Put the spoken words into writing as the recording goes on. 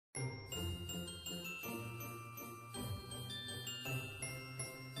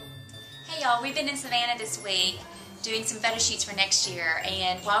Hey y'all, we've been in Savannah this week doing some photo shoots for next year,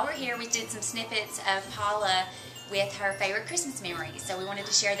 and while we're here we did some snippets of Paula with her favorite Christmas memories, so we wanted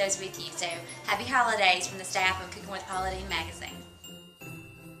to share those with you. So happy holidays from the staff of Cooking with Paula Deen magazine.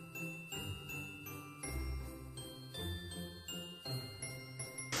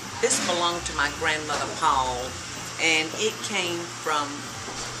 This belonged to my grandmother Paul, and it came from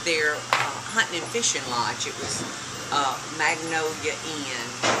their hunting and fishing lodge. It was Magnolia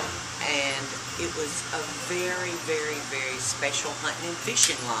Inn, and it was a very, very, very special hunting and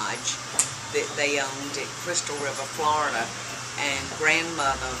fishing lodge that they owned at Crystal River, Florida. And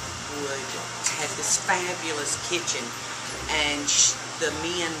grandmother had this fabulous kitchen, and the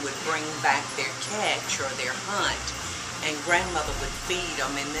men would bring back their catch or their hunt, and grandmother would feed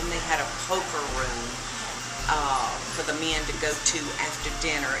them, and then they had a poker room for the men to go to after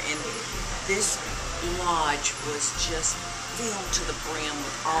dinner. And this lodge was just filled to the brim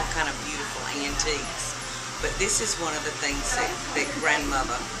with all kind of beautiful antiques. But this is one of the things that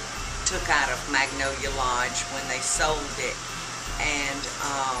grandmother took out of Magnolia Lodge when they sold it. And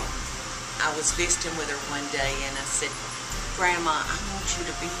I was visiting with her one day, and I said, "Grandma, I want you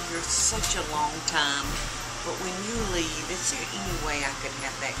to be here such a long time, but when you leave, is there any way I could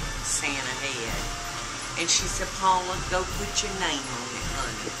have that Santa head?" And she said, "Paula, go put your name on it,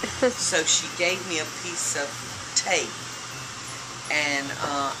 honey." So she gave me a piece of tape, and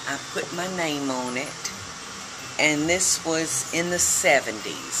I put my name on it. And this was in the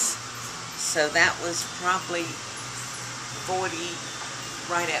 70s. So that was probably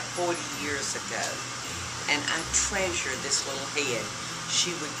right at 40 years ago. And I treasure this little head.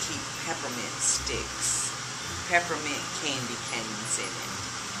 She would keep peppermint sticks, peppermint candy canes in it.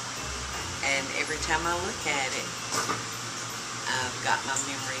 And every time I look at it, I've got my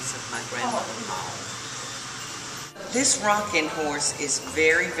memories of my grandmother Paul. This rocking horse is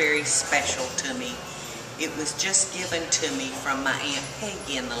very, very special to me. It was just given to me from my Aunt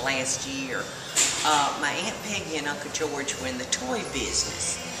Peggy in the last year. My Aunt Peggy and Uncle George were in the toy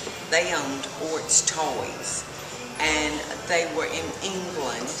business. They owned Ort's Toys, and they were in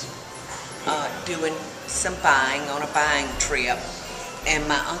England doing some buying on a buying trip. And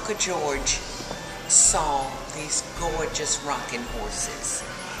my Uncle George saw these gorgeous rocking horses.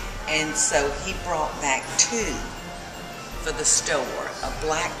 And so he brought back two for the store, a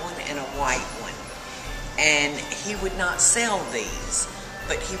black one and a white one. And he would not sell these,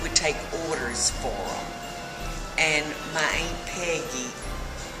 but he would take orders for them. And my Aunt Peggy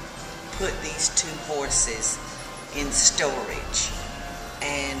put these two horses in storage.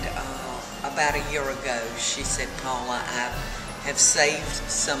 And about a year ago, she said, "Paula, I have saved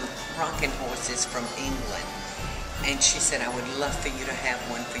some rocking horses from England." And she said, "I would love for you to have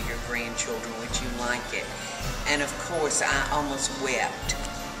one for your grandchildren. Would you like it?" And of course, I almost wept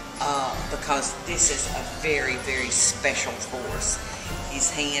because this is a very, very special horse.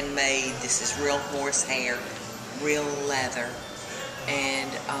 He's handmade. This is real horse hair, real leather,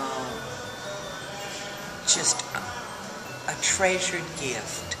 and just a treasured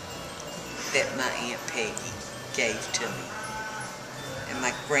gift that my Aunt Peggy gave to me. And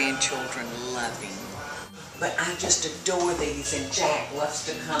my grandchildren love him. But I just adore these, and Jack loves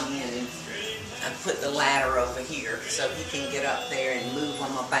to come in, and I put the ladder over here so he can get up there and move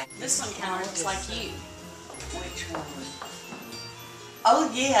on my back. This one kind of looks like you. Which one? Oh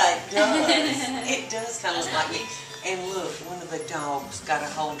yeah, it does. It does kind of look like me. And look, one of the dogs got a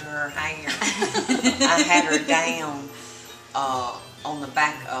hold of her hair. I had her down on the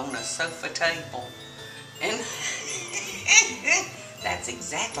back on a sofa table, and that's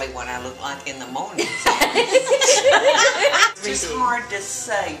exactly what I look like in the morning. It's just hard to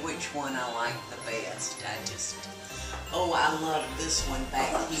say which one I like the best. I love this one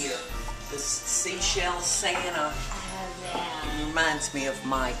back here. The seashell Santa. Oh yeah. It reminds me of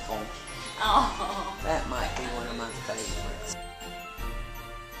Michael. Oh. That might be one of my favorites.